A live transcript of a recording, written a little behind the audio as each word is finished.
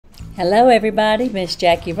Hello everybody, Miss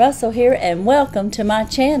Jackie Russell here, and welcome to my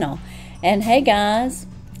channel. And hey guys,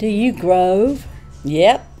 do you Grove?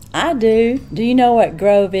 Yep, I do. Do you know what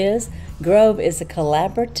Grove is? Grove is a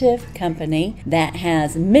collaborative company that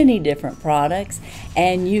has many different products,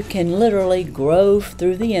 and you can literally grove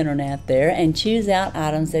through the internet there and choose out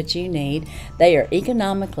items that you need. They are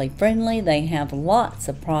economically friendly. They have lots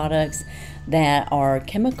of products that are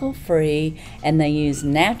chemical free, and they use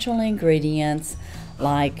natural ingredients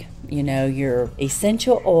like, you know, your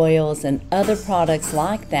essential oils and other products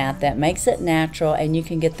like that makes it natural, and you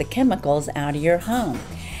can get the chemicals out of your home.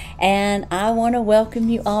 And I want to welcome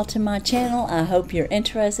you all to my channel. I hope you're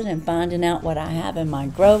interested in finding out what I have in my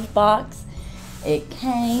Grove box. It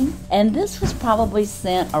came, and this was probably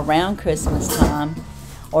sent around Christmas time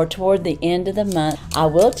or toward the end of the month. I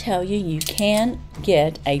will tell you, you can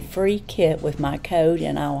get a free kit with my code,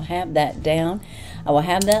 and I will have that down. I will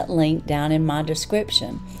have that link down in my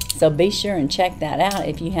description. So be sure and check that out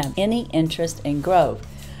if you have any interest in Grove.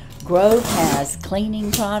 Grove has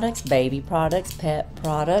cleaning products, baby products, pet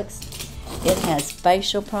products. It has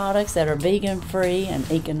facial products that are vegan free and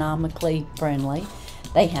economically friendly.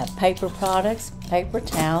 They have paper products, paper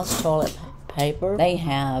towels, toilet paper. They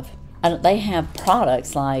have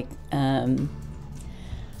products like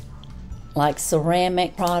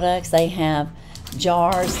ceramic products. They have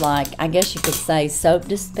jars, like, I guess you could say, soap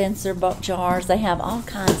dispenser jars. They have all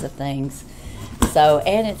kinds of things. So,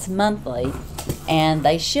 and it's monthly, and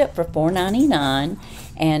they ship for $4.99.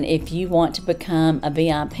 And if you want to become a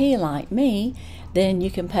VIP like me, then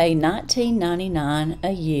you can pay $19.99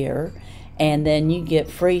 a year, and then you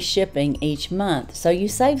get free shipping each month. So you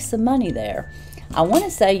save some money there. I want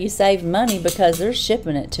to say you save money because they're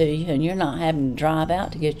shipping it to you, and you're not having to drive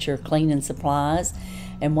out to get your cleaning supplies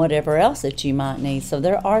and whatever else that you might need. So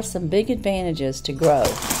there are some big advantages to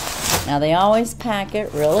Grove. Now, they always pack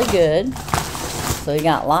it really good. So you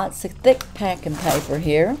got lots of thick packing paper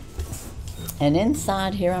here. And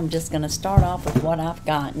inside here, I'm just going to start off with what I've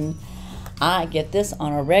gotten. I get this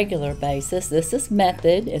on a regular basis. This is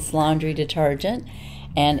Method. It's laundry detergent,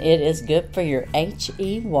 and it is good for your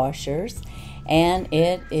HE washers. And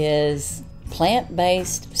it is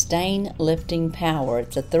plant-based stain lifting power.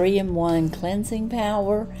 It's a 3-in-1 cleansing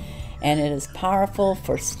power, and it is powerful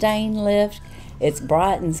for stain lift. It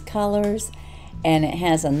brightens colors, and it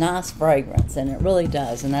has a nice fragrance, and it really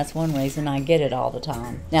does, and that's one reason I get it all the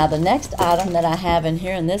time. Now, the next item that I have in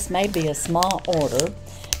here, and this may be a small order,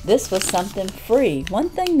 this was something free. One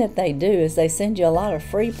thing that they do is they send you a lot of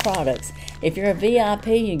free products. If you're a VIP,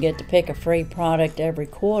 you get to pick a free product every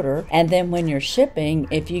quarter. And then when you're shipping,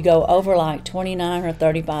 if you go over like $29 or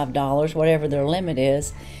 $35, whatever their limit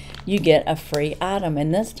is, you get a free item.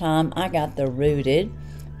 And this time I got the Rooted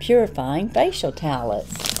Purifying Facial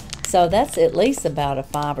Towelettes. So that's at least about a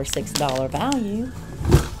 $5 or $6 value.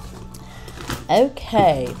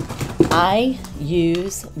 Okay. I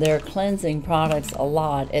use their cleansing products a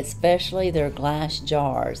lot, especially their glass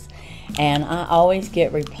jars. And I always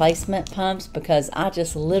get replacement pumps because I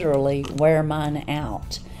just literally wear mine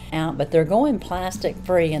out. But they're going plastic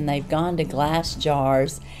free, and they've gone to glass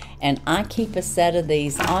jars. And I keep a set of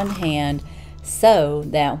these on hand so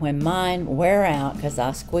that when mine wear out, because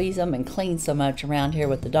I squeeze them and clean so much around here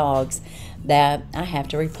with the dogs, that I have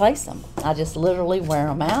to replace them. I just literally wear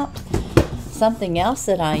them out. Something else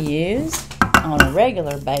that I use on a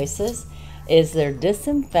regular basis is their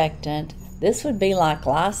disinfectant. This would be like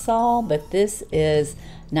Lysol, but this is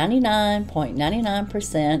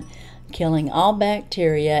 99.99% killing all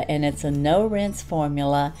bacteria, and it's a no-rinse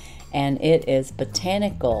formula, and it is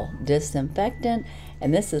botanical disinfectant,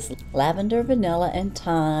 and this is lavender, vanilla, and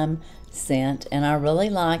thyme scent, and I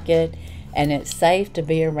really like it, and it's safe to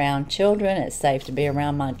be around children. It's safe to be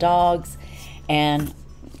around my dogs, and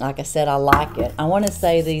like I said, I like it. I want to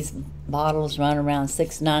say these bottles run around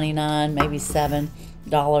 $6.99, maybe $7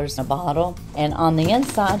 a bottle. And on the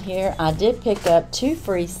inside here, I did pick up 2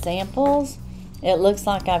 free samples. It looks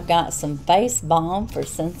like I've got some face balm for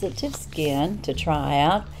sensitive skin to try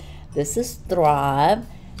out. This is Thrive.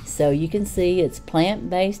 So you can see it's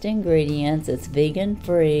plant-based ingredients, it's vegan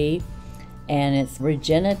free, and it's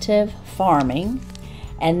regenerative farming.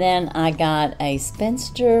 And then I got a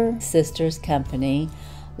Spinster Sisters Company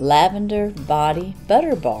Lavender Body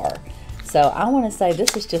Butter Bar. So I want to say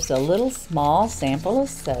this is just a little small sample of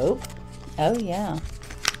soap. Oh yeah.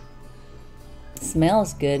 It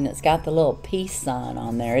smells good, and it's got the little peace sign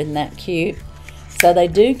on there. Isn't that cute? So they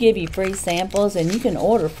do give you free samples, and you can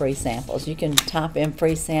order free samples. You can type in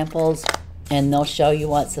free samples, and they'll show you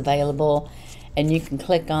what's available, and you can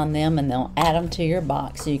click on them, and they'll add them to your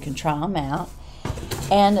box so you can try them out.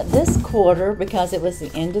 And this quarter, because it was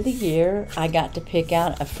the end of the year, I got to pick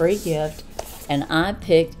out a free gift, and I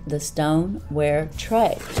picked the stoneware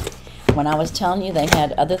tray. When I was telling you they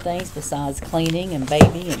had other things besides cleaning and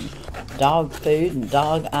baby and dog food and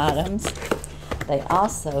dog items, they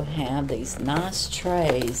also have these nice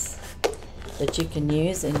trays that you can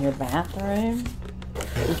use in your bathroom.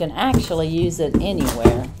 You can actually use it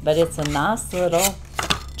anywhere, but it's a nice little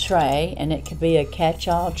tray, and it could be a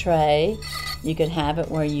catch-all tray. You could have it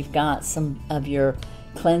where you've got some of your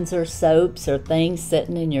cleanser soaps or things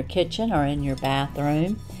sitting in your kitchen or in your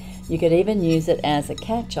bathroom. You could even use it as a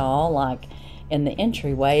catch-all, like in the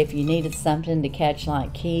entryway, if you needed something to catch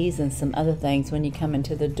like keys and some other things when you come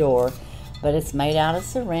into the door. But it's made out of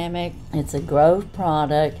ceramic. It's a Grove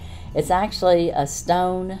product. It's actually a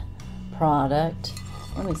stone product.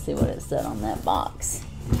 Let me see what it said on that box.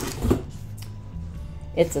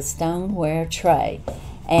 It's a stoneware tray,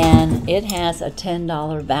 and it has a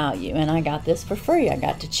 $10 value, and I got this for free. I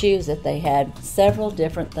got to choose it. They had several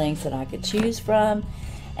different things that I could choose from,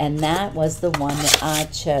 and that was the one that I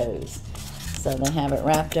chose. So they have it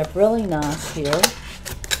wrapped up really nice here.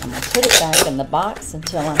 I'm going to put it back in the box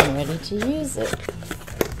until I'm ready to use it.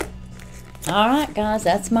 Alright guys,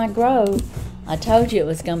 that's my Grove. I told you it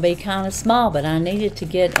was going to be kind of small, but I needed to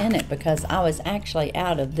get in it because I was actually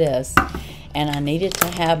out of this, and I needed to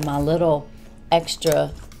have my little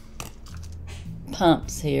extra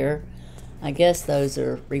pumps here. I guess those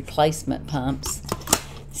are replacement pumps.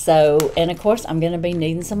 So, and of course I'm going to be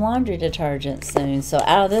needing some laundry detergent soon. So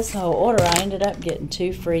out of this whole order I ended up getting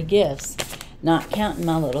 2 free gifts, not counting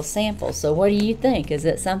my little sample. So what do you think? Is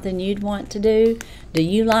it something you'd want to do? Do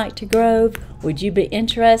you like to Grove? Would you be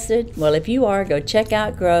interested? Well, if you are, go check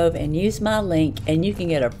out Grove and use my link, and you can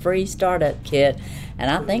get a free startup kit. And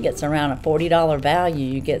I think it's around a $40 value.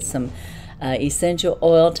 You get some essential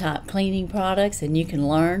oil type cleaning products, and you can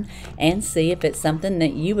learn and see if it's something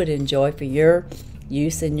that you would enjoy for your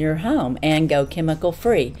use in your home, and go chemical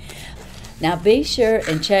free. Now be sure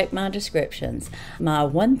and check my descriptions. My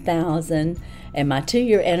 1,000 and my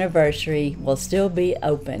 2-year anniversary will still be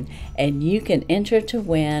open, and you can enter to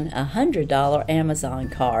win a $100 Amazon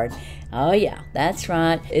card. Oh yeah, that's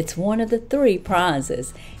right. It's one of the 3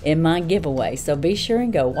 prizes in my giveaway. So be sure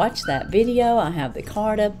and go watch that video. I have the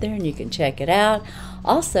card up there and you can check it out.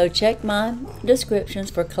 Also check my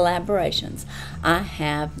descriptions for collaborations. I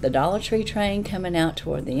have the Dollar Tree train coming out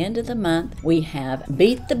toward the end of the month. We have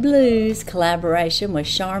Beat the Blues collaboration with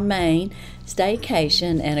Charmaine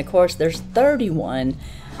Staycation, and of course there's 31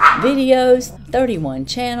 videos, 31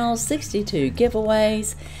 channels, 62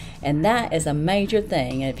 giveaways. And that is a major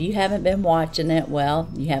thing. And if you haven't been watching it, well,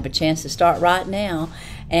 you have a chance to start right now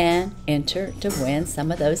and enter to win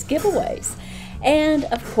some of those giveaways. And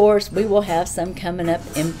of course, we will have some coming up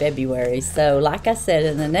in February. So like I said,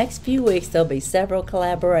 in the next few weeks, there'll be several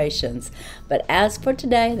collaborations. But as for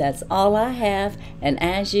today, that's all I have. And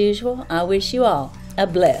as usual, I wish you all a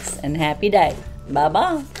blessed and happy day.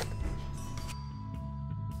 Bye-bye.